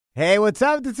Hey, what's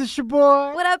up? This is your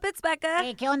boy. What up, it's Becca.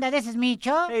 Hey, ¿qué onda? This is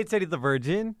Micho. Hey, it's Eddie the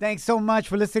Virgin. Thanks so much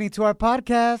for listening to our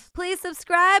podcast. Please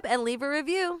subscribe and leave a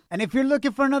review. And if you're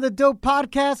looking for another dope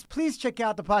podcast, please check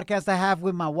out the podcast I have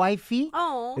with my wifey.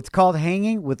 Oh. It's called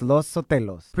Hanging with Los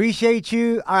Sotelos. Appreciate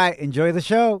you. All right, enjoy the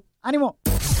show. Animo.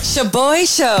 Shaboy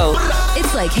Show.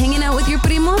 It's like hanging out with your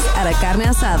primos at a carne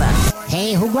asada.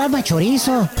 Hey, who grabbed my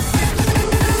chorizo?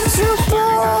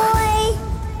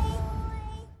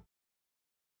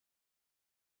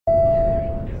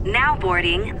 Now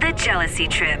boarding the jealousy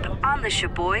trip on the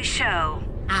Shaboy Show.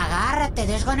 Agárrate,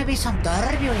 there's gonna be some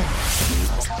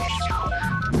turbulence.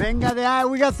 Venga de ahí.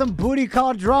 We got some booty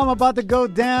call drama about to go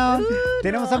down.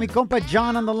 Tenemos a mi compa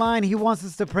John on the line. He wants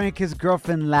us to prank his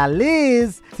girlfriend La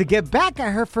Liz to get back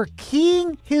at her for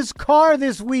keying his car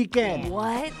this weekend.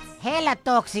 What? Hella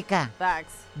tóxica.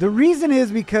 Facts. The reason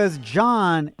is because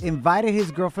John invited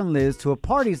his girlfriend Liz to a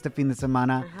party este fin de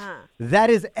semana that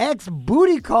his ex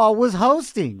booty call was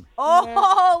hosting.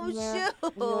 Oh, shoot.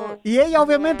 Y ella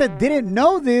obviamente didn't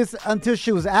know this until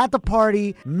she was at the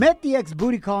party, met the ex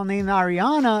booty call named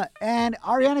Ariana, and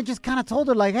Ariana just kind of told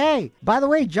her like, hey, by the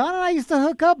way, John and I used to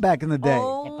hook up back in the day.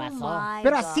 Oh, pasó? my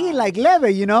Pero God. así, like leve,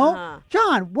 you know? Uh-huh.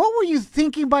 John, what were you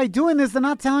thinking by doing this and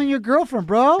not telling your girlfriend,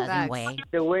 bro? Doesn't weigh.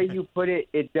 The way you put it,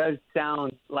 it does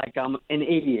sound like I'm an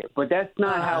idiot, but that's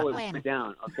not how it bueno. went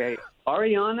down, okay?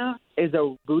 Ariana is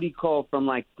a booty call from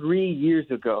like 3 years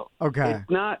ago. Okay. It's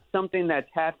not something that's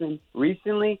happened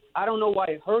recently. I don't know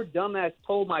why her dumbass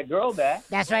told my girl that.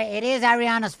 That's right, it is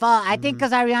Ariana's fault. I think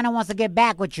because Ariana wants to get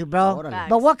back with you, bro. Facts.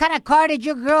 But what kind of car did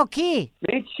your girl key?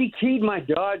 Man, she keyed my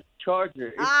Dodge Charger.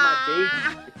 It's my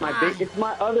baby. It's my baby. It's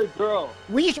my other girl.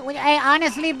 Hey,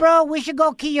 honestly, bro, we should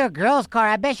go key your girl's car.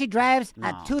 I bet she drives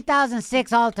a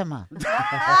 2006 Altima.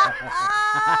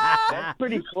 That's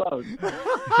pretty close.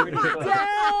 Pretty close.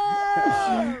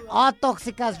 All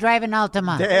tóxicas driving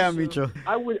Altima. Damn, Micho.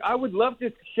 I would love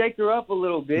to shake her up a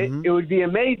little bit. It would be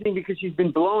amazing because she's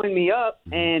been blowing me up,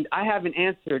 and I haven't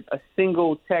answered a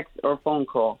single text or phone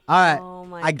call. All right. Oh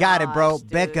my I got it, bro. gosh, dude.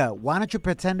 Becca, why don't you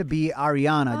pretend to be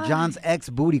Ariana, John's ex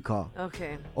booty call?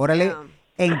 Okay. Orale. Damn.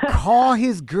 And call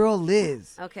his girl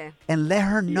Liz Okay. and let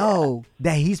her know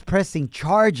that he's pressing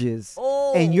charges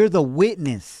Oh. and you're the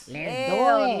witness Let's do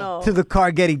Hell it. no. to the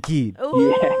car getting keyed.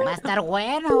 Ooh. Va a estar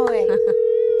bueno, güey.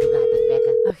 You got this,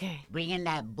 Becca. Okay. Bring in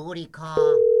that booty call.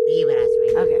 Vibras,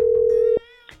 right? Okay.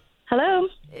 Hello.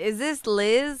 Is this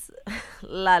Liz,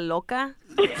 La Loca?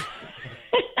 Who is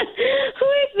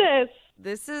this?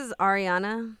 This is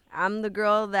Ariana. I'm the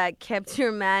girl that kept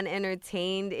your man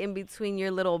entertained in between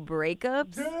your little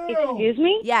breakups. Excuse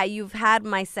me? Yeah, you've had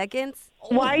my seconds.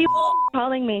 Why are you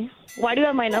calling me? Why do you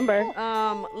have my number?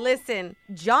 Listen,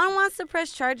 John wants to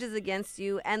press charges against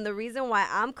you, and the reason why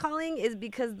I'm calling is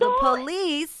because the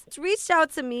police reached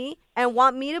out to me and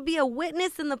want me to be a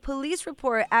witness in the police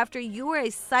report after you were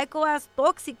a psycho-ass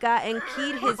toxica and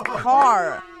keyed his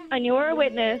car. And you were a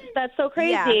witness. That's so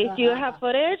crazy. Yeah. Do you have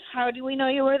footage? How do we know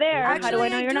you were there? Actually, How do I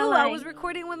know you're not I lying? was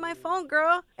recording with my phone,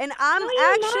 girl, and I'm No,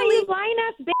 you're not, actually... you lying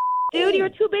ass bitch. Dude, you were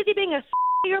too busy being a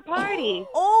at your party.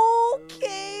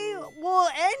 Okay. Well,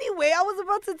 anyway, I was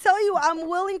about to tell you I'm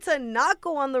willing to not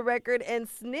go on the record and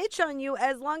snitch on you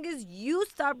as long as you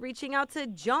stop reaching out to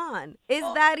John. Is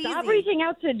that easy? Stop reaching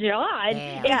out to John.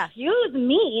 Yeah. Excuse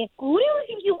me. Who do you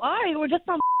think you are? You were just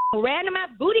some random ass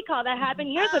booty call that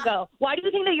happened years ago. Why do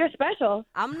you think that you're special?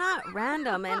 I'm not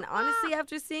random, and honestly,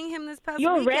 after seeing him this past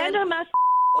You're weekend, random ass.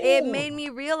 it made me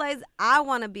realize I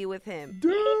want to be with him. He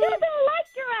doesn't like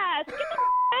your ass. Get the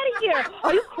out of here.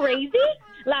 Are you crazy?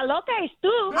 La loca es tú.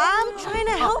 I'm trying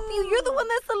to help you. You're the one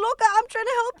that's the loca. I'm trying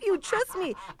to help you. Trust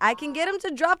me. I can get him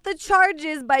to drop the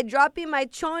charges by dropping my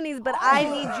chonies, but I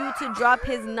need you to drop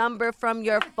his number from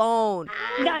your phone.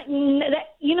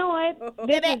 You know what?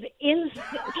 This is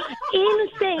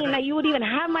insane that you would even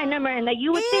have my number and that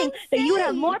you would think that you would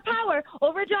have more power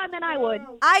over John than I would.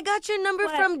 I got your number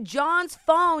from John's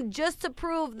phone just to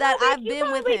prove that I've You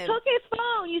been with probably him. took his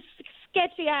phone, you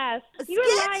sketchy ass. You're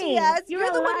Sketchy lying. ass. You're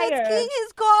You're a the one that's liar. keying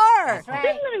his car.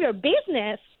 This is none of your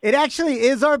business. It actually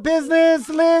is our business,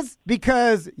 Liz,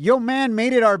 because your man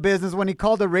made it our business when he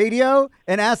called the radio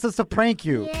and asked us to prank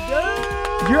you.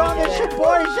 You're on the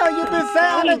Shaboy Show. You've been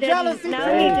saying on the jealousy. No,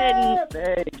 he didn't.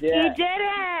 Babe, He yeah. didn't.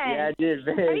 Yeah, I did,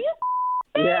 babe. Are you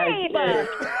Yeah, babe?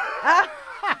 I did.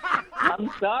 I'm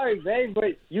sorry, babe,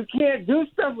 but you can't do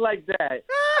stuff like that.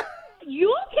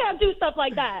 You can't do stuff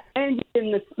like that. And you're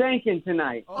getting the spanking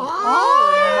tonight.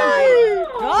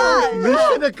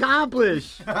 Mission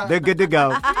accomplished. They're good to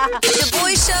go.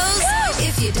 Shaboy shows.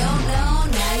 If you don't know,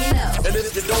 now you know. And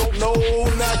if you don't know,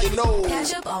 now you know.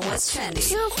 Catch up on what's trending.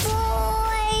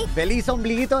 Feliz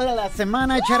ombliguito de la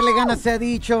semana. Echarle ganas se ha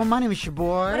dicho. My name is your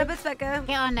boy. What up, it's Becca?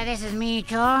 ¿Qué onda? This is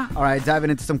Micho. All right, diving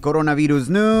into some coronavirus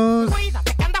news.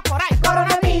 Cuídate que anda por ahí.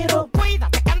 Coronavirus.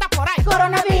 Cuídate que anda por ahí.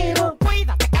 Coronavirus.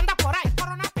 Cuídate que anda por ahí.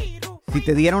 Coronavirus. Si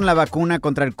te dieron la vacuna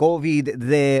contra el COVID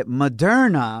de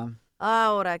Moderna,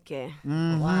 Ahora qué?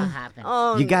 What happened?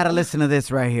 Oh, you gotta listen to this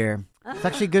right here. It's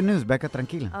actually good news, Becca,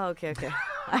 tranquila. Oh, okay.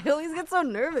 I always get so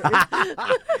nervous.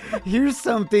 Here's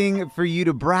something for you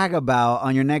to brag about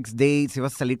on your next date. Si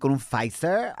vas a salir con un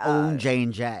Pfizer o un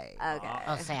J&J. Okay.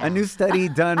 O sea, A new study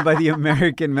done by the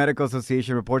American Medical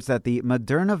Association reports that the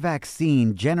Moderna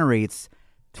vaccine generates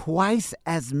twice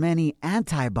as many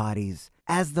antibodies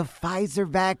as the Pfizer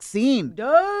vaccine.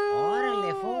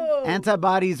 órale, fool.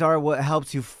 Antibodies are what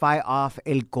helps you fight off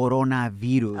el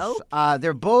coronavirus. Okay.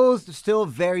 They're both still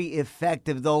very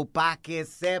effective, though, pa' que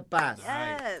sepas.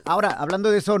 Yes. Ahora,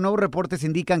 hablando de eso, nuevos reportes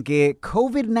indican que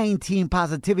COVID-19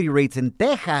 positivity rates in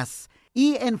Texas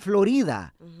y en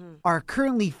Florida are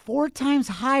currently 4 times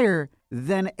higher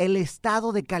than el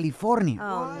estado de California.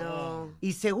 Oh, no.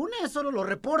 Y según eso, los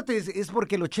reportes es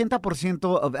porque el 80%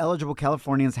 of eligible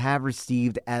Californians have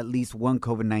received at least one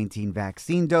COVID-19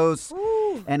 vaccine dose.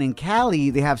 And in Cali,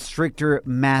 they have stricter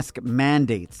mask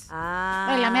mandates.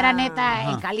 Güey, la mera neta,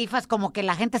 en Califas como que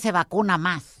la gente se vacuna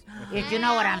más. If you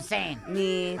know what I'm saying.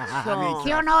 Micho.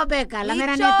 ¿Sí o no, Becca? La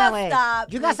mera Micho, neta, güey.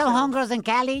 stop, You got some Micho. homegirls in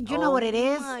Cali? You know what it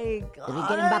is? My They God. be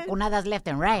getting vacunadas left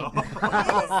and right.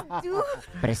 Dude,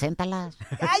 Preséntalas.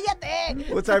 cállate.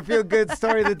 What's our feel-good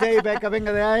story of the day, Becca?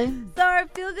 Venga de ahí. So our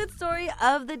feel-good story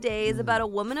of the day is about a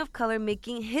woman of color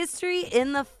making history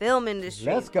in the film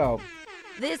industry. Let's go.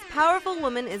 This powerful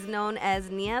woman is known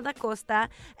as Nia Da Costa,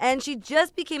 and she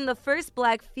just became the first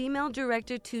black female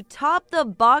director to top the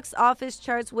box office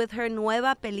charts with her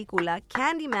nueva película,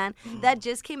 Candyman, that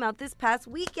just came out this past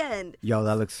weekend. Yo,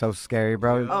 that looks so scary,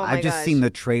 bro. Oh my I've just gosh. seen the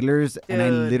trailers, and I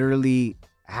Dude. literally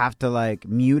have to, like,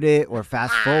 mute it or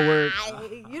fast forward.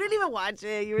 You didn't even watch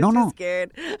it. You were No, too no.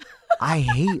 scared. I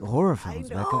hate horror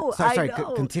films, I know, Becca. Sorry, I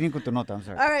know. continue con tu nota. I'm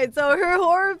sorry. All right, so her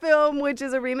horror film, which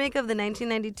is a remake of the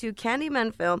 1992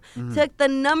 Candyman film, took the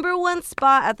 #1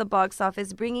 spot at the box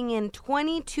office, bringing in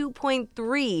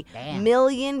 $22.3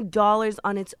 million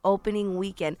on its opening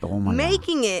weekend, Tómala.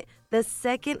 making it the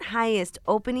second highest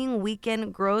opening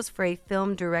weekend gross for a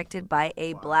film directed by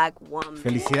a black woman.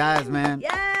 Felicidades, man.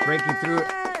 Yes. Breaking through.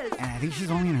 And I think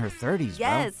she's only in her 30s, bro.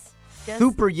 Yes. Just-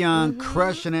 Super young,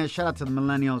 crushing it. Shout out to the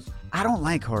millennials. I don't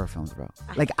like horror films, bro.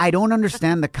 Like, I don't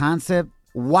understand the concept.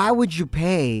 Why would you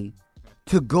pay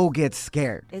to go get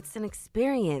scared? It's an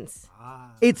experience.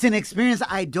 It's an experience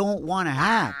I don't want to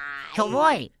have.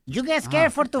 Choboy, you get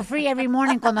scared for too free every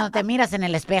morning cuando te miras en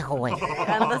el espejo, güey.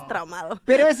 Andas traumado.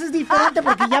 Pero eso es diferente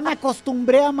porque ya me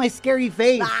acostumbré a my scary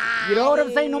face. You know what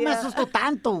I'm saying? No me asusto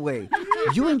tanto, güey.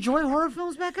 You enjoy horror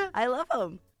films, Becca? I love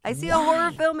them. I see a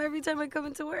horror film every time I come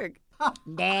into work.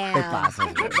 Damn. Te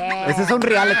pasas, güey. Damn. Este es un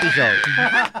reality show.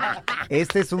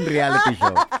 Este es un reality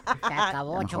show. Se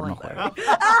acabó, Mejor no Choboy. juego.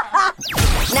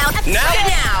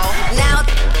 Now,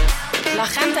 La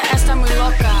gente está muy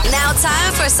loca. now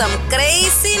time for some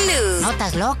crazy news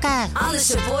Notas locas. on the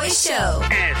Shaboy Show.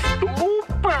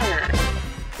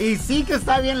 Y sí que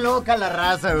está bien loca la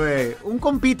raza, güey. Un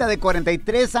compita de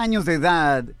 43 años de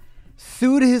edad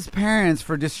sued his parents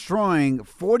for destroying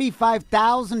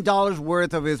 $45,000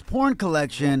 worth of his porn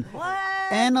collection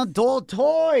and adult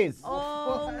toys.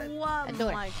 Oh, wow. Dude,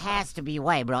 it has to be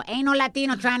white, bro. Ain't no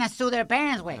Latino trying to sue their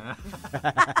parents, güey.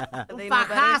 They know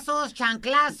better. Fajazos,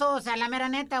 chanclazos, a la mera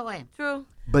neta, güey. True.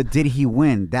 But did he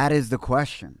win? That is the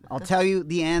question. I'll tell you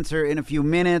the answer in a few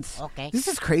minutes. Okay. This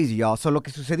is crazy, y'all. So lo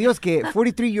que sucedió es que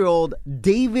 43-year-old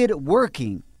David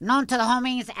Working, Known to the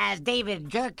homies as David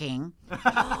Jerking.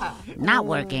 Not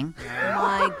working.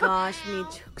 My gosh,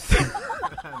 Micho.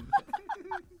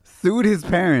 sued his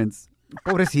parents.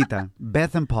 Pobrecita,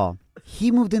 Beth and Paul. He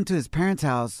moved into his parents'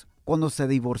 house cuando se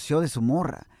divorció de su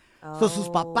morra. So sus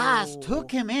papás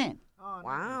took him in.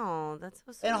 Wow, that's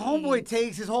so sweet. And homeboy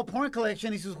takes his whole porn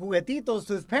collection y sus juguetitos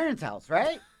to his parents' house,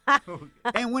 right?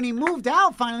 And when he moved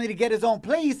out finally to get his own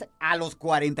place, a los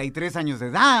 43 años de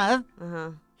edad,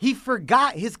 he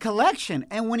forgot his collection.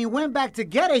 And when he went back to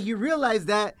get it, he realized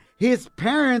that his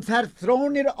parents had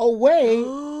thrown it away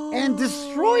and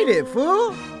destroyed it,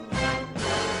 fool.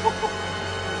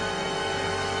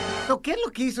 So, ¿qué es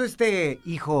lo que hizo este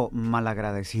hijo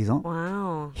malagradecido?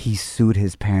 Wow. He sued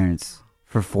his parents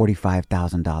for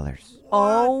 $45,000.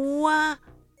 Oh,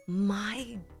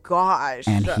 my gosh.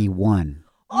 And he won.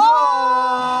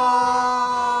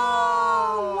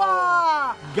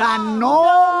 Oh! ¡Ganó,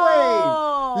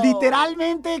 güey!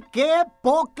 Literalmente, qué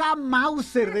poca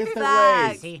Mauser de este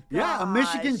güey. Sí. Yeah, a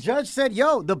Michigan judge said,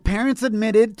 yo, the parents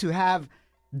admitted to have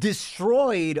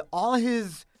destroyed all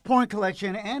his porn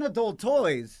collection and adult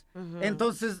toys.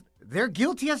 Entonces, they're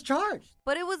guilty as charged.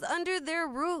 But it was under their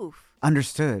roof.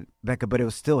 Understood, Becca, but it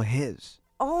was still his.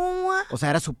 Oh. O sea,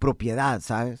 era su propiedad,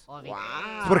 ¿sabes? Wow.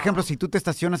 Por ejemplo, si tú te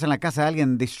estacionas en la casa de alguien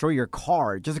and destroy your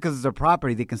car, just because it's their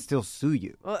property, they can still sue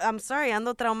you. Well, I'm sorry,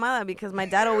 ando traumada because my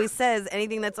dad always says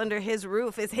anything that's under his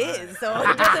roof is his. So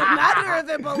it doesn't matter if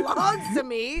it belongs to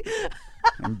me.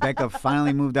 And Becca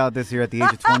finally moved out this year at the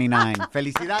age of 29.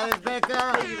 Felicidades,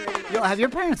 Becca! Yo, have your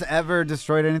parents ever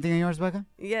destroyed anything of yours, Becca?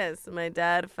 Yes, my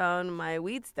dad found my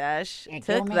weed stash,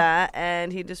 took that,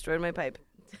 and he destroyed my pipe.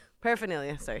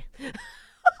 Paraphernalia, sorry.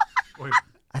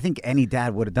 I think any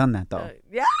dad would have done that, though.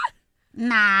 Yeah?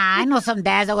 Nah, I know some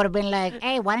dads that would have been like,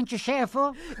 hey, why don't you share,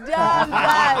 fool? Damn, dads.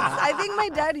 I think my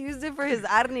dad used it for his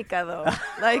arnica, though.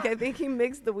 Like, I think he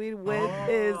mixed the weed with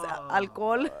his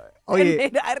alcohol and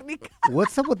made arnica.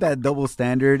 What's up with that double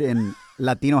standard in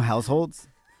Latino households?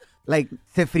 Like,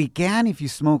 se friquean if you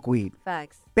smoke weed.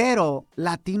 Facts. Pero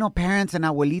Latino parents and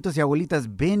abuelitos y abuelitas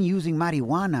been using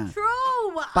marijuana. True.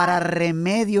 Para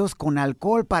remedios con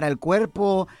alcohol para el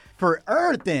cuerpo for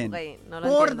earthing. Wait, no lo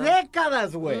Por entiendo.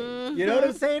 décadas, güey. You know what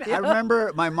I'm saying? I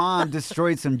remember my mom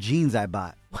destroyed some jeans I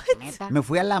bought. What? Me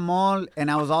fui a la mall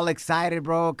and I was all excited,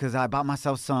 bro, because I bought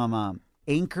myself some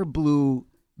Anchor Blue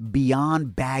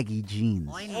Beyond Baggy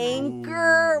jeans.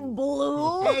 Anchor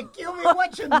Blue? Hey, kill me,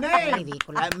 what's your name?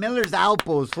 At Miller's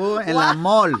Outpost, fool, en la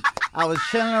mall. I was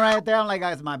chilling right there. I'm like,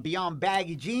 it's my Beyond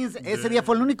Baggy jeans. Ese día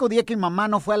fue el único día que mi mamá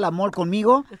no fue a la mall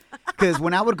conmigo. Because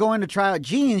when I would go in to try out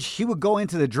jeans, she would go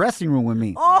into the dressing room with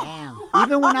me. Damn.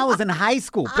 Even when I was in high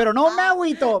school. Pero no me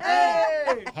agüito.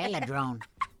 Hella drone.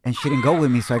 And she didn't go with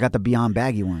me, so I got the Beyond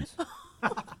Baggy ones.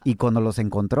 Y cuando los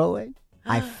encontró, güey,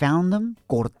 I found them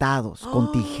cortados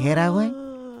con tijera, güey,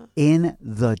 in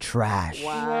the trash.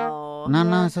 Wow.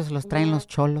 No, esos los traen los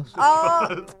cholos.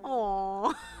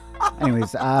 Oh.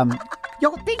 Anyways,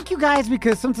 yo, thank you guys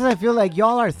because sometimes I feel like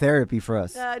y'all are therapy for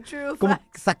us. True. Como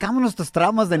sacamos nuestros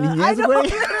traumas de I niñez, know, güey.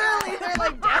 literally. They're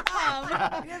like,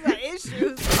 damn. You guys got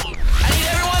issues. I need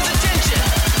everyone's attention.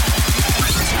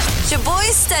 Shaboy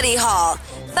Study Hall.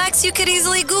 Facts you could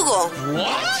easily Google.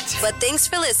 What? But thanks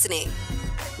for listening.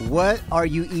 What are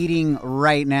you eating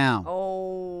right now?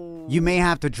 Oh. You may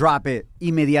have to drop it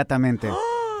inmediatamente.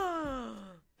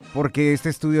 Porque este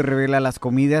estudio revela las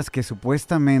comidas que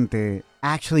supuestamente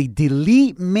actually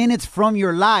delete minutes from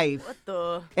your life What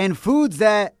the? and foods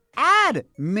that add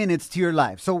minutes to your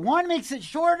life. So one makes it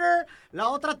shorter,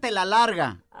 la otra te la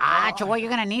larga. Ah, Chihuahua, you're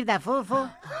gonna need that, fool. Pero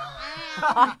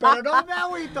no me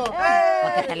agüito.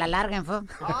 Porque te la larguen, fool.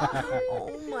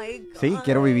 Oh my God. Sí,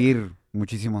 quiero vivir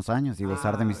muchísimos años y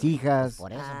gozar de mis hijas.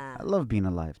 Por eso. I love being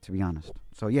alive, to be honest.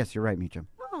 So yes, you're right, Micho.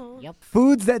 Yep.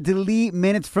 Foods that delete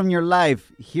minutes from your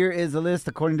life. Here is a list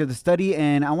according to the study,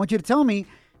 and I want you to tell me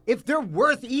if they're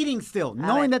worth eating still,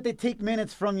 knowing that they take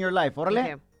minutes from your life. Órale.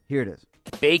 Okay. Here it is.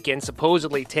 Bacon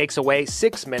supposedly takes away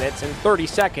 6 minutes and 30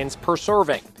 seconds per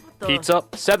serving. Pizza,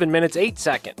 7 minutes, 8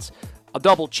 seconds. A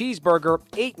double cheeseburger,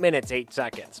 8 minutes, 8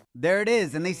 seconds. There it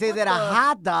is. And they say that a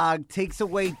hot dog takes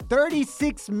away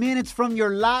 36 minutes from your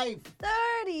life.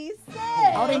 36.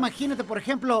 Ahora imagínate, por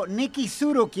ejemplo, Nikki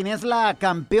Suro, quien es la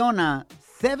campeona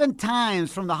 7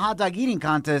 times from the hot dog eating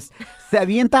contest, se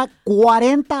avienta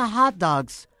 40 hot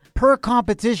dogs per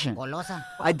competition. Golosa.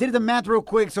 I did the math real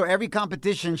quick. So every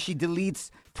competition, she deletes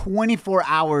 24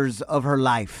 hours of her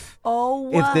life.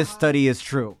 Oh, If this study is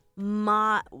true.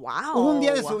 wow. Un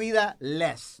día de su vida,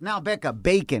 less. Now, Becca,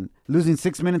 bacon, losing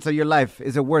 6 minutes of your life,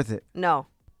 is it worth it? No.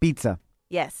 Pizza,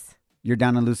 Yes. you're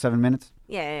down to lose 7 minutes?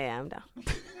 Yeah, I'm down.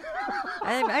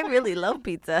 I really love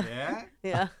pizza.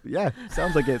 Yeah? Yeah,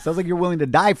 sounds like it. Sounds like you're willing to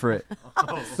die for it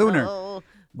sooner. Oh,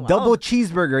 wow. Double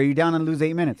cheeseburger, are you down to lose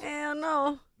 8 minutes? Hell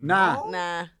no. Nah.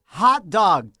 Nah. Hot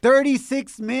dog,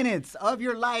 36 minutes of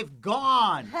your life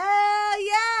gone. Hell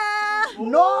yeah.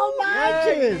 No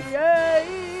matches.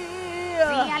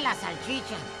 Sí, a la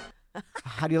salchicha.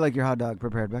 How do you like your hot dog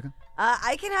prepared, Becca?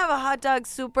 I can have a hot dog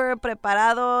super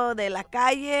preparado de la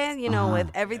calle, you know, with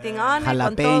everything on it.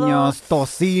 con todo. Jalapenos,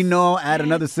 tocino, add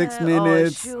another 6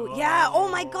 minutes. Oh, shoot. Yeah. Oh,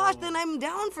 my gosh. Then I'm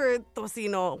down for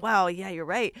tocino. Wow. Yeah, you're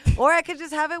right. Or I could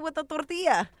just have it with a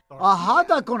tortilla. A hot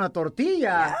dog con a tortilla.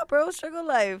 Yeah, bro. Struggle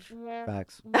life.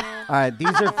 Facts. All right,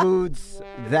 these are foods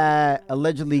that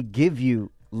allegedly give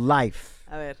you life.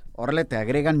 A ver. Órale, te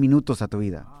agregan minutos a tu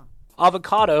vida.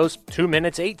 Avocados, 2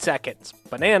 minutes, 8 seconds.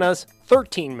 Bananas,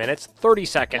 13 minutes, 30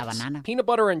 seconds. La banana. Peanut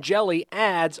butter and jelly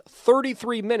adds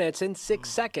 33 minutes and 6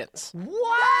 seconds.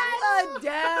 What a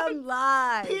damn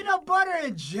lie. Peanut butter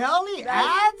and jelly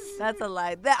ads? That's a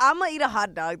lie. I'm going to eat a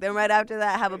hot dog. Then right after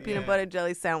that, have a peanut butter and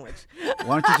jelly sandwich.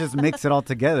 Why don't you just mix it all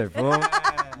together, fool?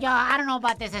 Yo, I don't know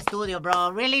about this studio,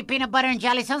 bro. Really, peanut butter and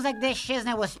jelly? Sounds like this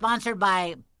shiznit was sponsored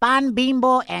by Pan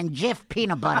Bimbo and Jif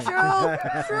Peanut Butter.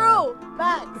 True.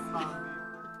 Facts.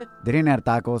 They didn't have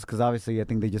tacos because obviously I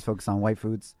think they just focus on white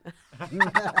foods.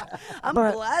 I'm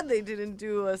glad they didn't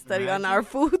do a study on our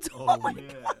foods. Oh my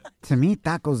God. To me,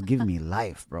 tacos give me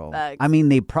life, bro. Facts. I mean,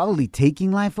 they probably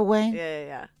taking life away.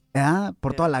 Yeah. Yeah,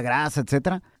 por toda la grasa,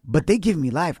 etc. But they give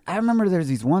me life. I remember there's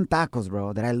these one tacos,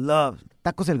 bro, that I love.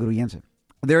 Tacos El Gruyense.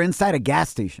 They're inside a gas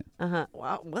station. Uh-huh.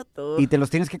 Wow, what the? Y te los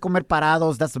tienes que comer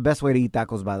parados. That's the best way to eat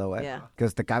tacos, by the way. Yeah.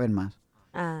 Because te caben más.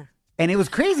 Ah. And it was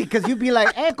crazy because you'd be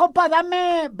like, hey, compa,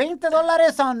 dame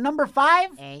 $20 on number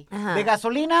 5 de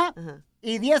gasolina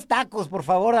y 10 tacos, por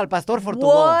favor, al Pastor Fortugo.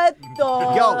 What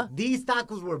the? Yo, these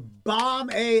tacos were bomb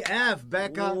AF,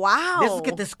 Becca. Wow. De esos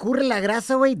que te escurre la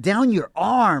grasa, güey, down your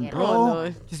arm, bro. Oh,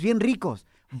 no. Just bien ricos.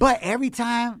 But every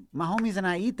time my homies and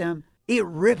I eat them, it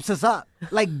rips us up.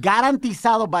 Like,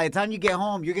 garantizado, by the time you get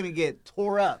home, you're going to get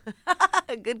tore up.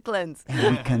 Good cleanse.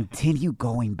 And we continue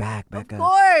going back, Becca. Of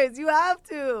course, you have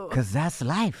to. Because that's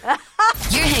life.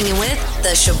 You're hanging with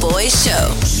The Shaboy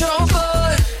Show.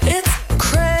 Shaboy, it's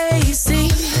crazy.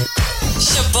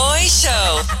 Shaboy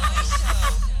Show.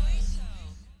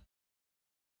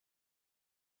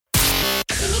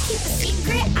 Can you keep a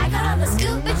secret? I got all the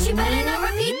scoop, but you better not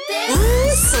repeat this.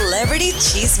 Ooh, Celebrity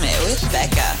Cheesemate with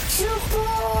Becca.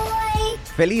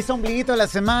 Feliz ombliguito de la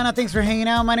semana. Thanks for hanging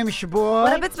out. My name is Shaboy.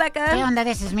 What up, it's Becca. ¿Qué onda?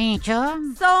 This is me, Cho.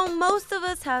 So, most of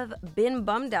us have been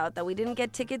bummed out that we didn't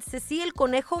get tickets to see El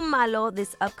Conejo Malo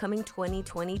this upcoming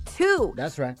 2022.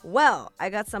 That's right. Well, I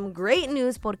got some great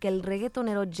news porque el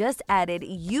reggaetonero just added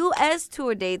U.S.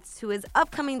 tour dates to his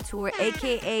upcoming tour,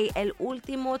 a.k.a. El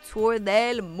Último Tour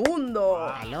del Mundo.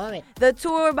 I love it. The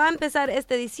tour va a empezar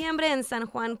este diciembre en San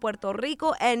Juan, Puerto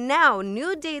Rico, and now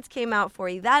new dates came out for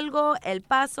Hidalgo, El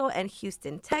Paso, and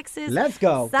Houston, Texas. Let's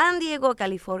go. San Diego,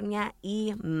 California,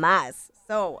 y más.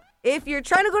 So, if you're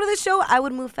trying to go to the show, I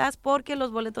would move fast porque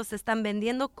los boletos se están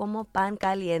vendiendo como pan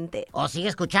caliente. O sigue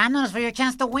escuchándonos for your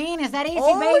chance to win. Is that easy,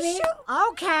 Oh, baby?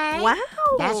 shoot. Okay. Wow.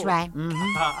 That's right.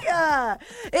 Yeah.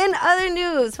 In other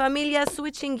news, familia,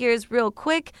 switching gears real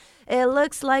quick, it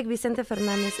looks like Vicente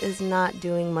Fernandez is not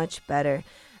doing much better.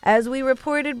 As we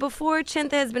reported before,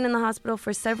 Chente has been in the hospital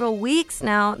for several weeks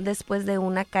now después de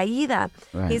una caída.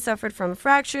 Right. He suffered from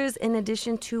fractures in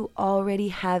addition to already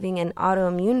having an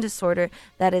autoimmune disorder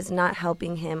that is not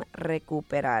helping him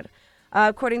recuperar.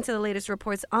 According to the latest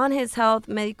reports on his health,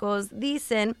 médicos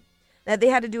dicen that they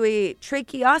had to do a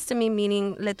tracheostomy,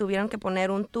 meaning le tuvieron que poner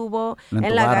un tubo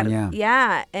en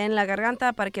la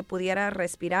garganta para que pudiera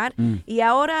respirar. Y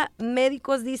ahora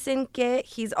médicos dicen que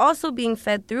he's also being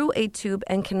fed through a tube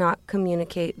and cannot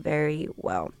communicate very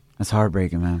well. That's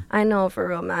heartbreaking, man. I know, for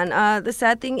real, man. The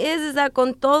sad thing is that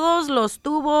con todos los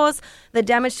tubos, the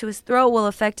damage to his throat will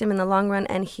affect him in the long run,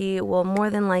 and he will more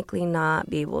than likely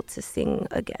not be able to sing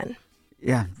again.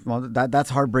 Yeah, well,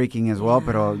 that's heartbreaking as well,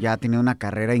 pero ya tiene una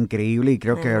carrera increíble y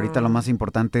creo que ahorita lo más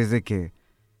importante es de que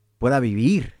pueda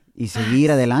vivir y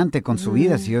seguir adelante con su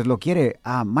vida si Dios lo quiere.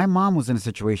 My mom was in a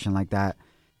situation like that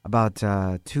about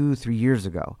 2-3 years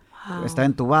ago. Wow. Está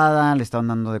entubada, le estaban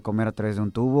dando de comer a través de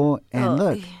un tubo. And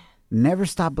look, never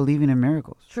stop believing in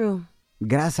miracles. True.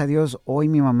 Gracias a Dios, hoy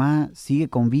mi mamá sigue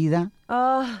con vida.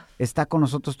 Está con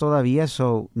nosotros todavía,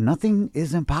 so nothing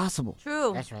is impossible.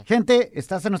 True. That's right. Gente,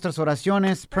 estás en nuestras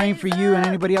oraciones, praying for you and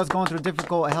anybody else going through a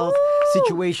difficult health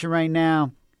situation right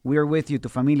now. We are with you, tu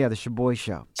familia, the Shaboy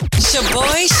Show.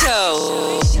 Shaboy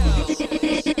Show.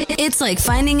 It's like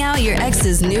finding out your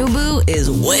ex's new boo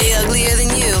is way uglier than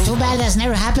you. Too bad that's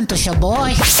never happened to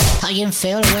Shaboy. How you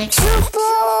feel, güey?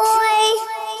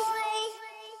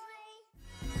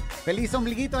 Feliz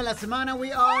ombliguito de la semana.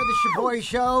 We are the Shaboy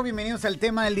Show. Bienvenidos al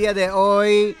tema del día de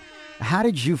hoy. How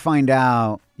did you find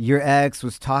out your ex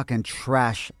was talking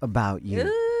trash about you?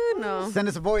 No. Send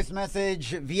us a voice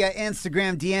message via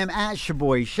Instagram DM at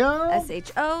Shaboy Show.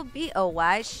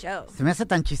 SHOBOY Show. Se me hace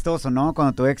tan chistoso, ¿no?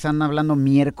 Cuando tu ex anda hablando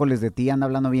miércoles de ti, anda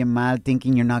hablando bien mal,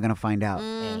 thinking you're not going to find out.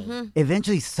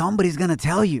 Eventually, somebody's going to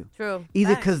tell you. True.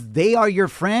 Either because they are your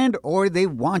friend or they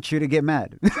want you to get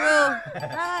mad. True.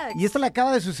 Y esto le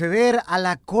acaba de suceder a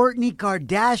la Kourtney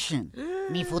Kardashian.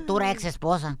 Mi futura ex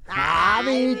esposa. ¡Ah,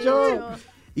 bicho!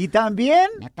 Y también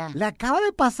Neta. le acaba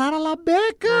de pasar a la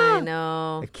Becca. I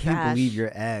know. I can't Trash. believe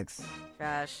your ex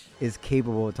Trash. is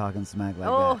capable of talking smack like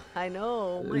Oh, that. I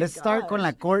know. Oh my Let's start con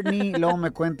la gosh. Courtney. Luego me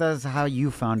cuentas how you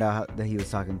found out that he was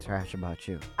talking trash about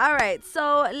you. All right,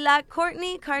 so La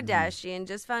Kourtney Kardashian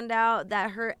just found out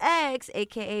that her ex,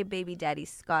 aka baby daddy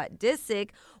Scott Disick,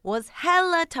 was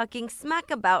hella talking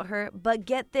smack about her. But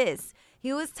get this,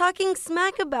 he was talking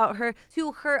smack about her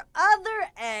to her other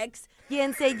ex,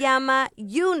 quien se llama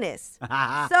Eunice.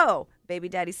 So, baby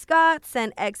daddy Scott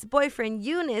sent ex-boyfriend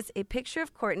Eunice a picture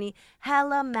of Kourtney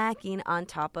hella macking on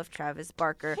top of Travis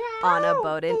Barker on a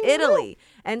boat in Italy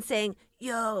and saying,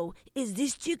 "Yo, is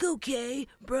this chick okay?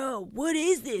 Bro, what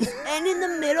is this? And in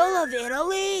the middle of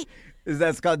Italy?" Is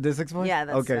that Scott Disick's voice? Yeah,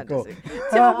 that's okay, Scott cool. Disick.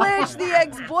 To which the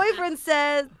ex-boyfriend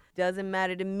says, "Doesn't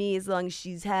matter to me as long as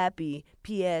she's happy.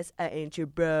 P.S. I ain't your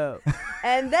bro."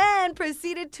 And then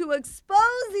proceeded to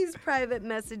expose these private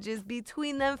messages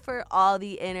between them for all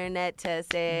the internet to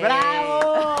see.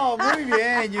 Bravo! Muy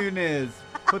bien, Eunice.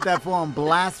 Put that fool on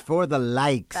blast for the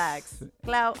likes. Facts.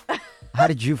 Clout. How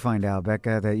did you find out,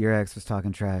 Becca, that your ex was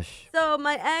talking trash? So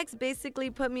my ex basically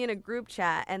put me in a group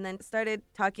chat and then started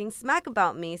talking smack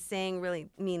about me, saying really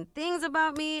mean things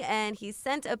about me. And he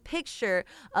sent a picture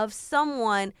of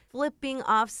someone flipping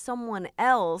off someone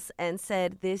else and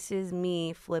said, "This is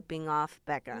me flipping off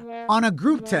Becca." On a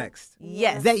group text?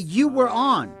 Yes. That you were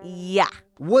on? Yeah.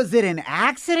 Was it an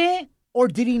accident? Or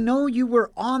did he know you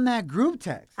were on that group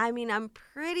text? I mean, I'm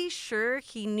pretty sure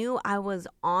he knew I was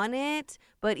on it,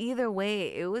 but either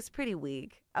way, it was pretty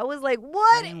weak. I was like,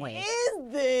 what is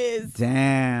this?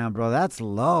 Damn, bro, that's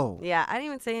low. Yeah, I didn't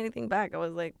even say anything back. I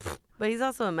was like, pfft. But he's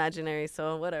also imaginary,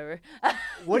 so whatever.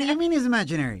 What do you mean he's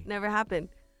imaginary? Never happened.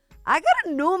 I got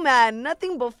a new man,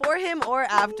 nothing before him or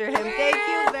after him. Thank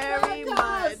you very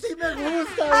much.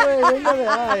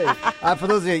 For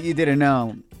those of you didn't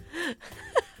know,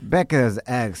 Becca's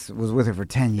ex was with her for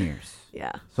 10 years.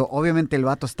 Yeah. So, obviamente, el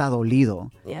vato está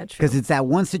dolido. Yeah, true. Because it's that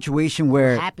one situation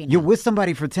where you're with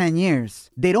somebody for 10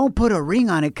 years. They don't put a ring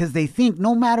on it because they think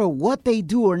no matter what they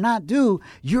do or not do,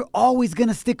 you're always going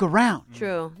to stick around.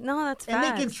 True. No, that's And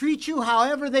facts. they can treat you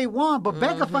however they want. But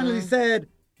Becca finally said,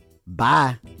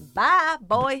 bye. Bye,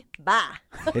 boy. Bye.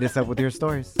 Hit us up with your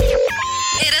stories.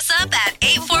 Hit us up at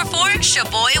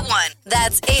 844-SHABOY1.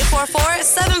 That's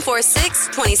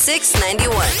 844-746-2691.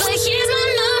 But here's my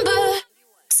number,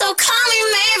 so call me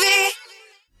maybe.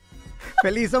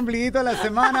 Feliz ombliguito de la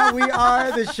semana. We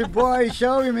are the Shaboy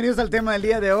Show. Bienvenidos al tema del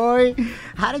día de hoy.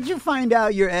 How did you find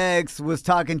out your ex was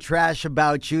talking trash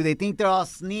about you? They think they're all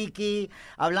sneaky,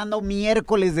 hablando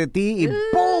miércoles de ti, y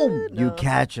boom, you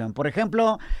catch them. Por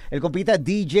ejemplo, el compita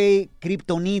DJ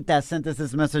Kryptonita sent us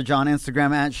this message on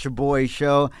Instagram at Shaboy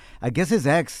Show. I guess his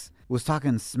ex was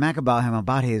talking smack about him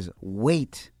about his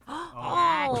weight.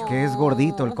 Porque es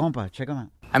gordito el compa. Check him out.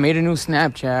 I made a new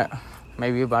Snapchat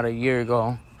maybe about a year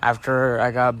ago. After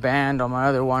I got banned on my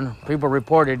other one, people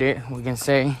reported it, we can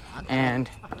say, and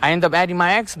I ended up adding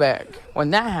my ex back.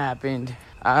 When that happened,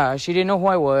 she didn't know who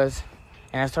I was,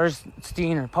 and I started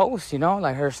seeing her posts, you know,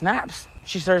 like her snaps.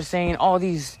 She started saying all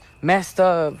these messed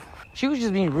up. She was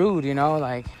just being rude, you know,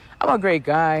 like, I'm a great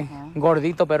guy,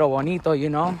 gordito pero bonito, you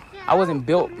know. I wasn't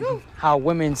built how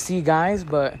women see guys,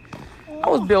 but I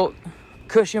was built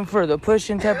cushion for the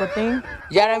pushing type of thing.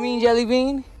 You know what I mean, Jelly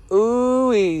Bean?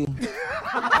 Ooh-wee.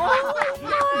 Oh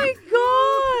my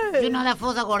God. You know that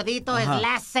fool's a gordito. His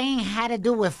last saying had to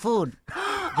do with food.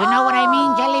 You know what I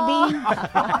mean, Jelly Bean?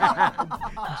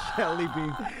 Jelly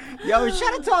Bean. Yo,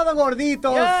 shout out to all the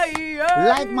gorditos.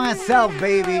 Yeah. Like myself,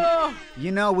 baby.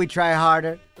 You know we try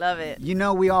harder. Love it. You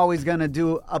know we always gonna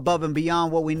do above and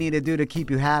beyond what we need to do to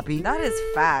keep you happy. That is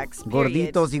facts.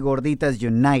 Period. Gorditos y gorditas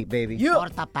unite, baby.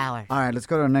 Torta power. All right, let's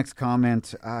go to our next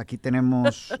comment. Aquí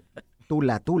tenemos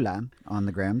Tula on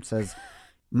the gram. Says,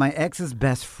 my ex's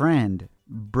best friend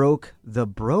broke the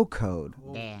bro code.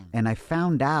 Damn. And I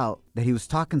found out that he was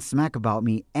talking smack about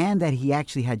me and that he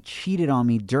actually had cheated on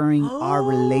me during our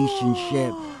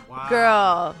relationship. Wow.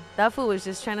 Girl, that fool was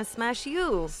just trying to smash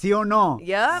you. ¿Sí o no?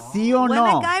 Yep. ¿Sí o when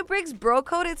no? a guy breaks bro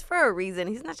code, it's for a reason.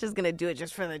 He's not just going to do it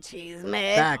just for the cheese,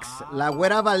 man. Facts. La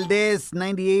Güera Valdez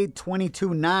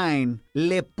 9822.9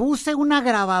 le puse una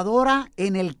grabadora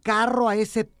en el carro a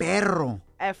ese perro.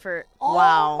 Effort. Oh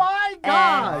Wow. my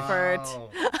gosh. Effort.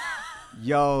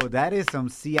 Yo, that is some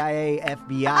CIA,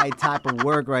 FBI type of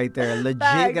work right there. Legit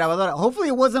Facts. grabadora. Hopefully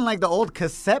it wasn't like the old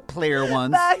cassette player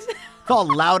ones. Facts. It's all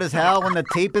loud as hell when the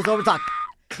tape is over. It's like,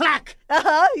 clack.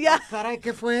 Yeah. Caray,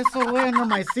 ¿qué fue eso, güey? No,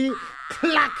 my seat.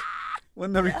 Clack.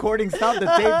 When the recording stopped, the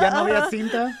tape ya no había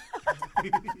cinta.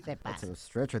 That's a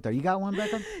stretch right there. You got one,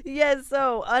 Becca? Yes,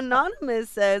 so Anonymous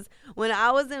says, when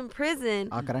I was in prison,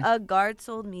 a guard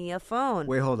sold me a phone.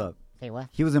 Wait, hold up. Say what?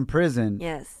 He was in prison.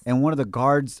 Yes. And one of the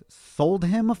guards sold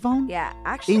him a phone? Yeah,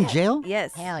 actually. In jail?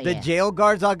 Yes. Hell The yeah. jail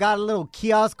guards all got a little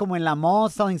kiosk como en la mall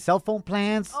selling cell phone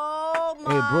plans. Oh,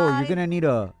 my. Hey, bro, you're going to need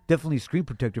a definitely screen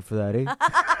protector for that, eh?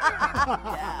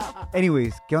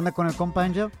 Anyways, ¿qué onda con el compa,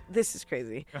 Angel? This is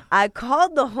crazy. I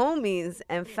called the homies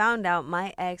and found out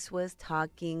my ex was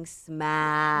talking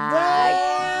smack.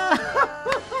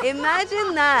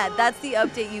 Imagine that. That's the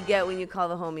update you get when you call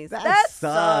the homies. That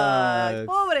sucks.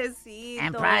 Pobrecito.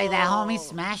 And probably that homie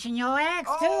smashing your ex,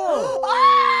 too.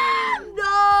 Oh, no.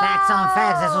 Facts on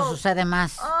facts. Eso sucede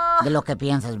más de lo que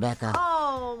piensas, Becca.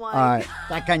 Oh, my All right,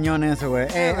 está cañón eso, güey.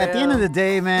 Hey, at the end of the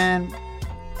day, man,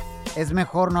 es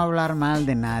mejor no hablar mal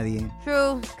de nadie.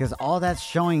 True. Because all that's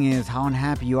showing is how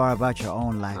unhappy you are about your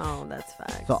own life. Oh, that's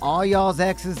facts. So all y'all's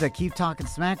exes that keep talking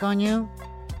smack on you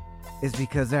is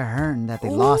because they're hurting that they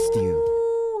lost you.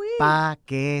 Pa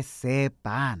que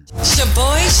sepan.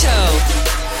 Shaboy Show.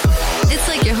 It's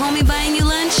like your homie buying you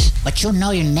lunch. But you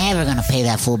know you're never gonna pay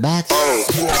that fool back.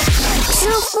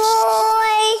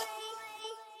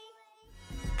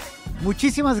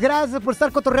 Muchísimas gracias por estar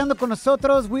cotorreando con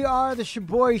nosotros. We are the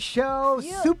Shaboy Show.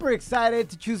 Yeah. Super excited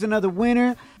to choose another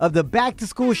winner of the back to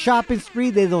school shopping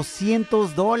spree de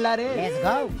 $200. Let's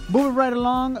go. Moving right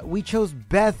along, we chose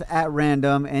Beth at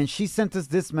random, and she sent us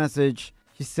this message.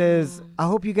 She says, I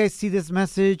hope you guys see this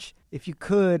message. If you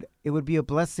could, it would be a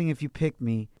blessing if you picked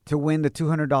me to win the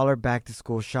 $200 back to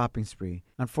school shopping spree.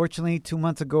 Unfortunately, 2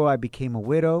 months ago, I became a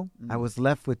widow. I was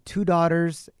left with 2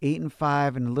 daughters, 8 and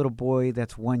 5, and a little boy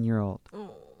that's 1 year old.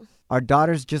 Our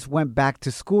daughters just went back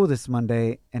to school this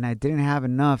Monday, and I didn't have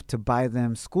enough to buy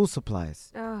them school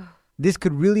supplies. Oh. This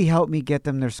could really help me get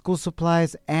them their school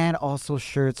supplies and also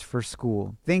shirts for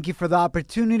school. Thank you for the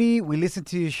opportunity. We listen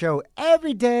to your show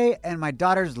every day, and my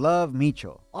daughters love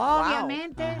Micho.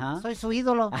 Obviamente. Ajá. Soy su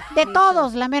ídolo. De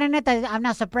todos, la mera neta, I'm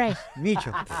not surprised.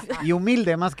 Micho. Y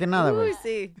humilde, más que nada, güey. Uy,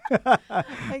 sí. I All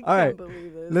can't right,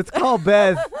 believe this. let's call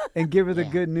Beth and give her the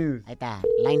good news. Ahí está.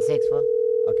 Line 6, fool.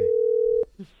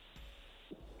 Okay.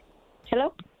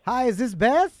 Hello? Hi, is this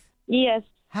Beth? Yes.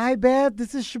 Hi, Beth.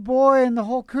 This is Shaboy and the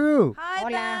whole crew. Hi,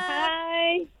 Hola. Beth.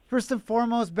 Hi. First and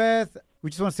foremost, Beth, we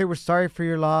just want to say we're sorry for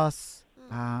your loss.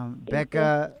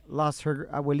 Becca lost her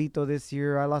abuelito this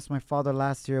year. I lost my father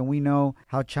last year, and we know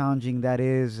how challenging that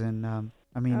is. And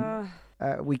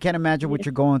we can't imagine what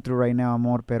you're going through right now,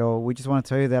 amor. Pero we just want to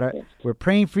tell you that we're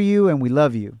praying for you and we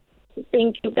love you.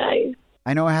 Thank you, guys.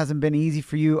 I know it hasn't been easy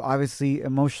for you, obviously,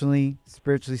 emotionally,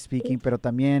 spiritually speaking, pero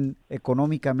también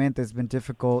económicamente it's been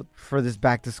difficult for this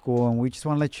back to school. And we just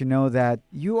want to let you know that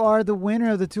you are the winner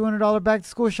of the $200 back to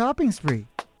school shopping spree.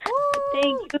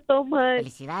 Thank you so much.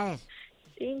 Felicidades.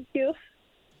 Thank you.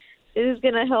 This is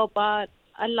going to help out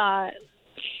a lot.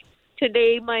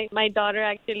 Today, my daughter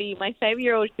actually, my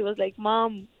 5-year-old, she was like,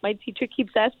 Mom, my teacher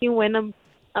keeps asking when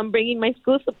I'm bringing my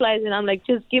school supplies. And I'm like,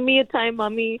 just give me a time,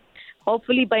 Mommy.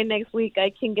 Hopefully by next week I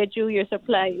can get you your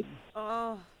supplies.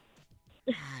 Oh.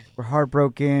 We're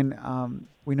heartbroken.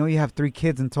 We know you have 3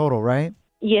 kids in total, right?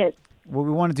 Yes. What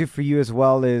we want to do for you as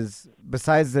well is,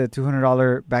 besides the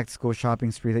 $200 back-to-school shopping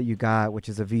spree that you got, which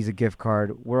is a Visa gift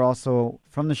card, we're also,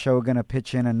 from the show, going to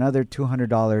pitch in another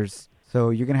 $200. So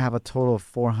you're going to have a total of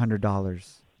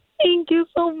 $400. Thank you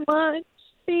so much.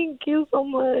 Thank you so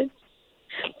much.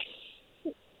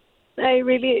 I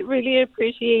really, really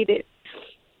appreciate it.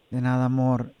 De nada,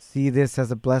 amor. See this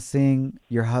as a blessing.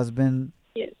 Your husband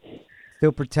Yes.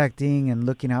 still protecting and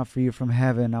looking out for you from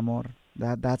heaven, amor.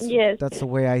 That's the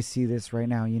way I see this right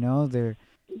now. You know, they're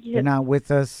not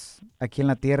with us aquí en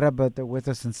la tierra, but they're with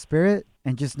us in spirit.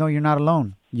 And just know you're not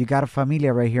alone. You got a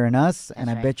familia right here in us,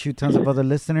 and I bet you tons of other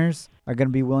listeners are going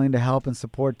to be willing to help and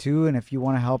support too. And if you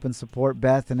want to help and support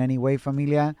Beth in any way,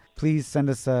 familia, please send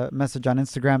us a message on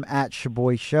Instagram at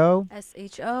Shaboy Show.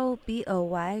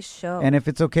 SHOBOY Show. And if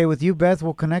it's okay with you, Beth,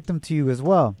 we'll connect them to you as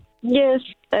well. Yes,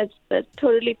 that's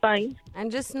totally fine.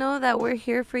 And just know that we're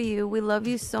here for you. We love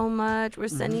you so much. We're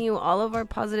sending you all of our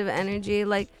positive energy.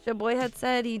 Like Shaboy had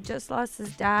said, he just lost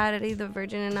his dad. Eddie the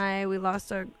Virgin and I, we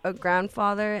lost our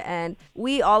grandfather. And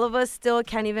we, all of us, still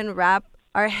can't even wrap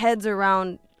our heads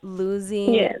around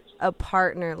losing a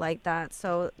partner like that.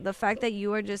 So the fact that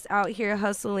you are just out here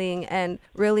hustling and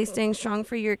really staying strong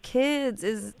for your kids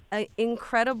is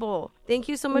incredible. Thank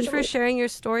you so much for sharing your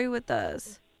story with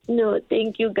us. No,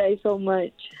 thank you guys so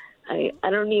much. I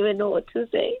don't even know what to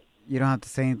say. You don't have to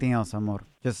say anything else, amor.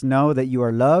 Just know that you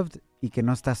are loved y que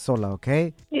no estás sola,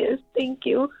 okay? Yes, thank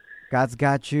you. God's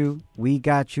got you. We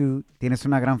got you. Tienes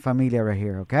una gran familia right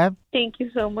here, okay? Thank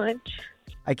you so much.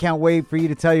 I can't wait for you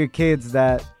to tell your kids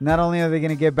that not only are they going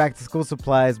to get back to school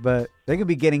supplies, but they're going to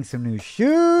be getting some new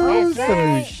shoes,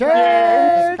 some new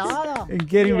shirts, and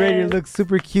getting ready to look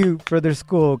super cute for their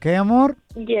school. Okay, amor?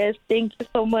 Yes, thank you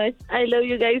so much. I love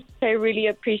you guys. I really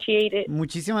appreciate it.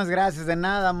 Muchísimas gracias. De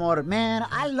nada, amor. Man,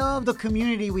 I love the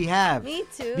community we have. Me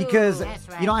too. Because,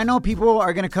 you know, I know people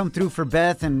are going to come through for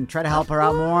Beth and try to help her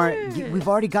out more. We've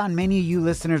already gotten many of you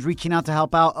listeners reaching out to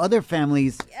help out other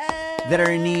families that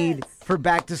are in need for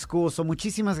back to school. So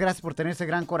muchísimas gracias por tener ese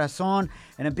gran corazón.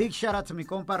 And a big shout out to mi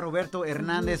compa Roberto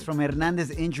Hernandez from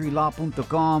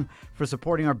HernandezInjuryLaw.com for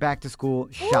supporting our back to school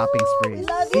shopping spree.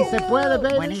 Si se puede,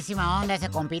 baby. Buenísima onda ese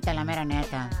compita, la mera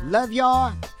neta. Love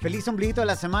y'all. Feliz ombliguito de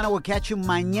la semana. We'll catch you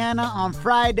mañana on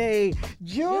Friday.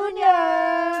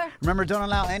 Junior! Remember, don't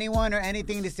allow anyone or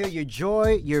anything to steal your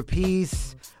joy, your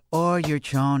peace, or your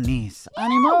chonis.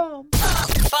 Animo!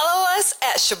 Follow us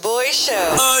at Shaboy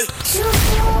Show.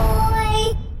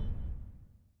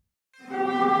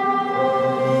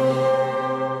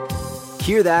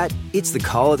 Hear that? It's the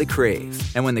call of the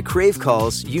Crave. And when the Crave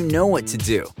calls, you know what to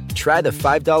do. Try the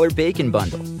 $5 Bacon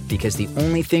Bundle. Because the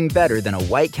only thing better than a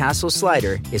White Castle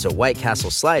slider is a White Castle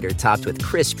slider topped with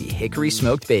crispy hickory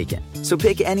smoked bacon. So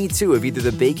pick any two of either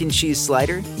the Bacon Cheese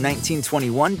Slider,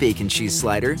 1921 Bacon Cheese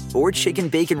Slider, or Chicken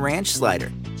Bacon Ranch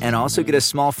Slider. And also get a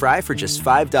small fry for just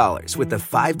 $5 with the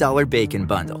 $5 Bacon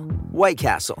Bundle. White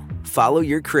Castle. Follow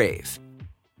your Crave.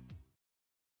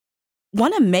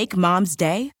 Want to make Mom's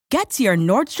day? Get to your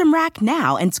Nordstrom Rack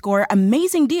now and score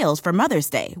amazing deals for Mother's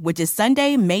Day, which is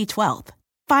Sunday, May 12th.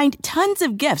 Find tons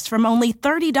of gifts from only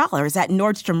 $30 at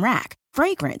Nordstrom Rack.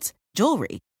 Fragrance,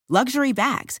 jewelry, luxury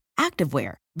bags,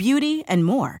 activewear, beauty, and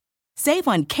more. Save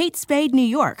on Kate Spade New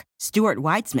York, Stuart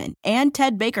Weitzman, and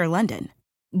Ted Baker London.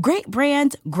 Great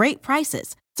brands, great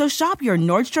prices. So shop your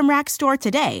Nordstrom Rack store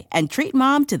today and treat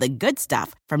Mom to the good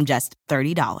stuff from just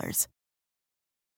 $30.